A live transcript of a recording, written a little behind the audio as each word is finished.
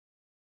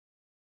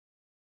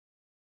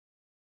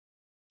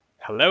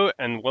Hello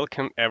and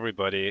welcome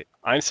everybody.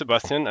 I'm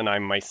Sebastian and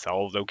I'm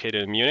myself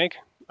located in Munich.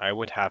 I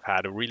would have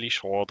had a really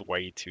short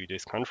way to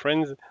this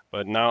conference,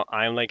 but now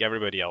I'm like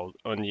everybody else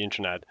on the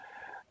internet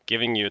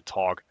giving you a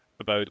talk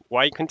about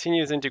why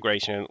continuous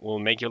integration will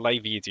make your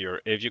life easier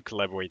if you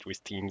collaborate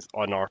with teams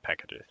on our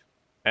packages.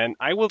 And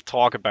I will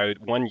talk about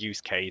one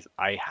use case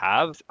I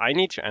have. I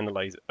need to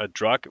analyze a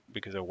drug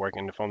because I work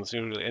in the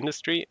pharmaceutical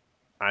industry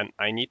and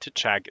I need to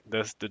check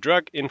does the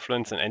drug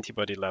influence an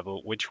antibody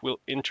level which will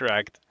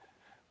interact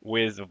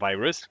with the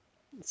virus.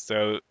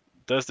 So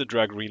does the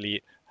drug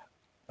really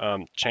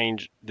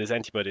change this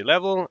antibody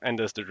level and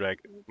does the drug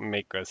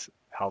make us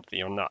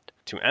healthy or not?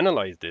 To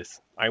analyze this,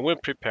 I will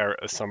prepare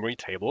a summary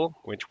table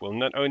which will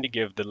not only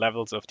give the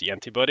levels of the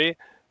antibody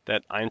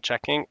that I'm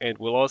checking, it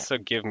will also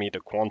give me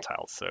the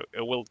quantiles. So it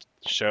will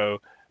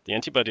show the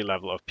antibody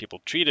level of people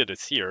treated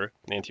as here,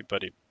 the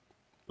antibody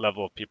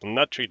level of people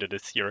not treated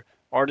as here.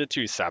 Are the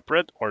two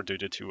separate or do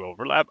the two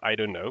overlap? I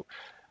don't know.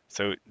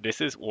 So this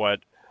is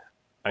what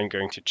I'm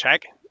going to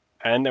check,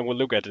 and then we'll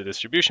look at the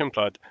distribution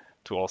plot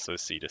to also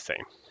see the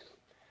same.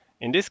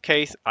 In this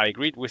case, I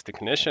agreed with the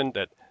clinician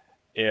that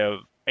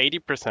if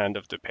 80%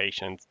 of the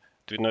patients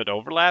do not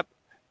overlap,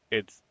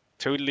 it's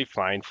totally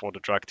fine for the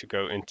drug to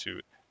go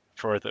into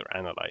further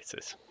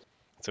analysis.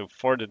 So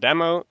for the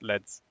demo,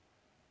 let's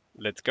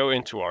go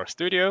into our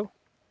studio,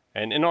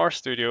 and in our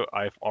studio,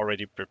 I've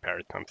already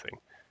prepared something.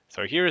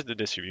 So here's the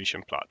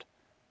distribution plot.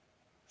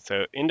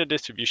 So in the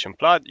distribution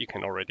plot, you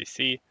can already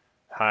see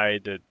how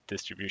the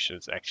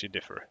distributions actually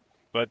differ.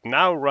 But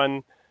now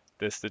run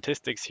the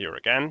statistics here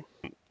again.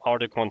 Are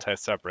the quantiles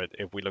separate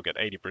if we look at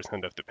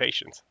 80% of the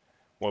patients?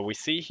 What we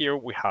see here,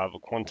 we have a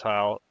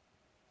quantile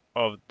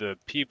of the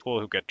people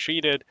who get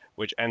treated,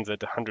 which ends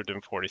at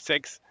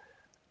 146,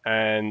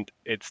 and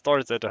it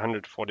starts at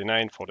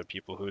 149 for the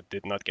people who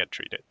did not get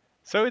treated.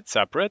 So it's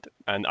separate,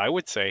 and I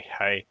would say,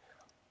 hey,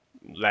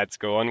 let's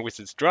go on with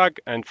this drug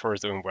and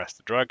further invest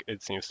the drug.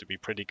 It seems to be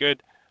pretty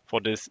good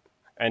for this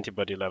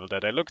antibody level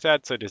that I looked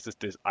at. So this is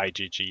this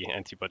IgG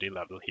antibody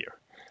level here.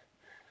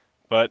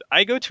 But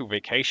I go to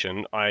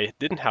vacation. I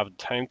didn't have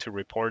time to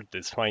report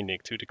this finding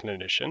to the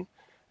clinician.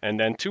 And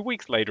then 2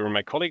 weeks later,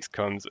 my colleague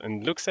comes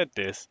and looks at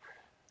this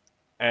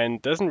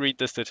and doesn't read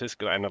the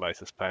statistical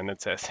analysis plan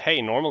and says,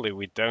 hey, normally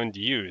we don't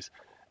use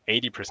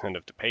 80%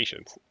 of the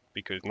patients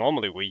because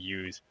normally we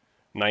use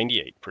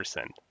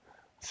 98%.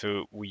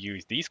 So we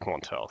use these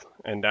quantiles,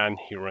 and then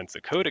he runs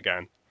the code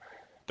again.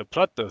 The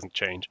plot doesn't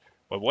change,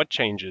 but what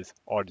changes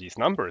are these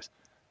numbers.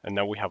 And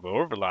now we have an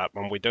overlap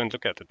and we don't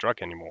look at the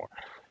drug anymore.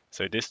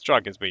 So this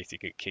drug is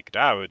basically kicked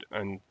out,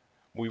 and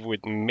we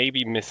would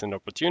maybe miss an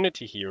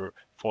opportunity here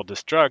for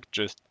this drug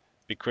just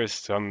because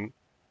some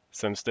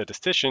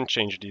statistician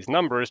changed these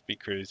numbers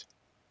because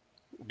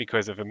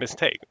of a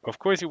mistake. Of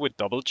course, you would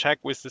double check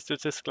with the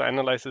statistical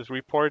analysis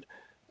report,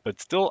 but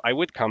still, I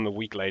would come a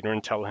week later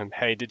and tell him,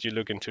 hey, did you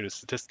look into the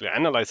statistical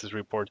analysis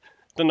report?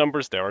 The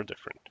numbers there are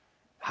different.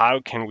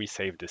 How can we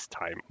save this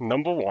time?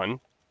 Number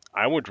one,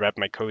 I would wrap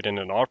my code in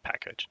an R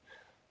package.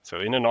 So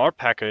in an R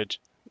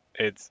package,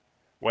 it's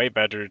way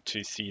better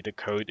to see the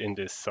code in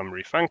this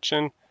summary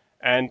function,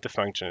 and the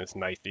function is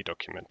nicely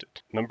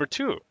documented. Number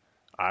two,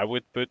 I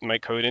would put my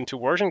code into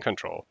version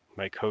control.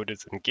 My code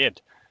is in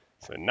Git.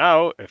 So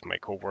now, if my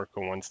coworker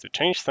wants to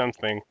change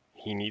something,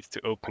 he needs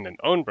to open an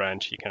own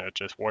branch. He cannot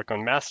just work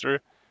on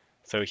master.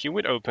 So he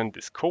would open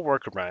this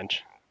coworker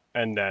branch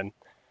and then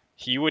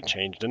he would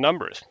change the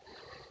numbers.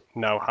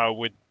 Now, how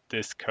would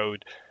this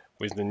code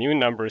with the new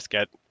numbers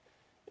get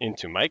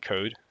into my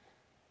code?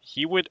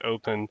 He would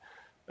open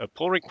a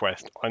pull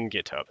request on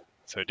GitHub.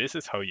 So this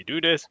is how you do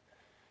this.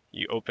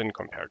 You open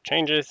compare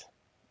changes.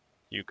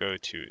 You go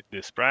to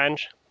this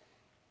branch,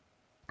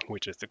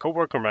 which is the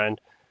coworker branch,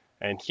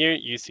 and here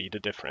you see the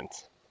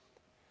difference.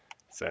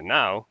 So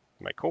now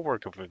my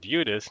coworker will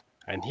view this,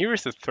 and here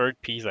is the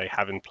third piece I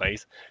have in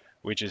place,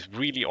 which is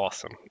really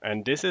awesome.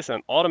 And this is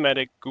an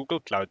automatic Google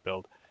Cloud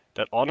build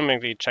that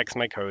automatically checks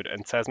my code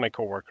and says my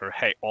coworker,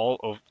 hey, all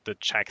of the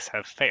checks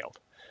have failed.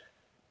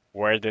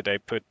 Where did I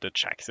put the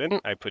checks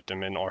in? I put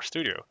them in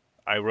RStudio.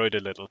 I wrote a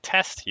little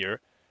test here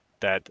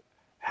that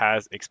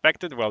has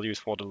expected values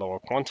for the lower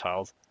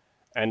quantiles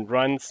and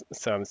runs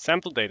some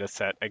sample data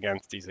set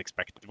against these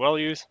expected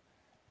values.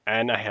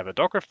 And I have a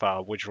Docker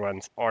file which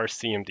runs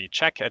rcmd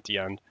check at the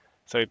end.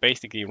 So it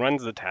basically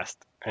runs the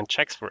test and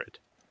checks for it.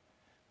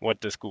 What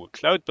does Google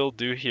Cloud Build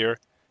do here?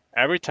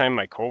 Every time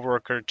my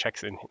coworker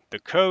checks in the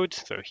code,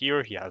 so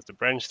here he has the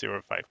branch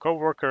 05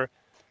 coworker,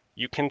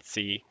 you can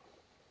see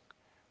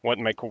what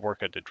my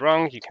coworker did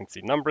wrong, you can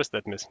see numbers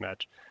that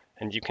mismatch,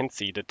 and you can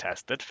see the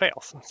test that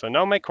fails. So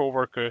now my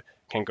coworker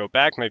can go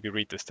back, maybe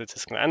read the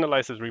statistical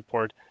analysis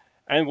report,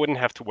 and wouldn't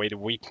have to wait a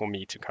week for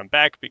me to come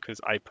back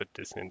because I put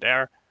this in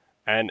there,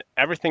 and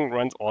everything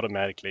runs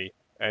automatically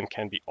and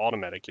can be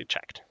automatically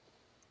checked.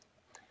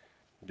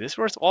 This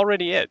was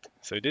already it.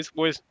 So this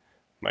was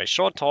my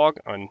short talk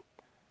on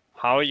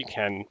how you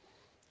can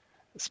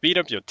speed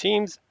up your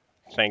teams.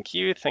 Thank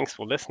you. Thanks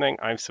for listening.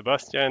 I'm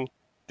Sebastian.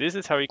 This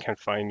is how you can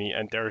find me,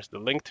 and there's the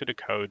link to the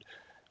code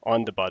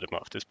on the bottom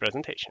of this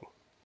presentation.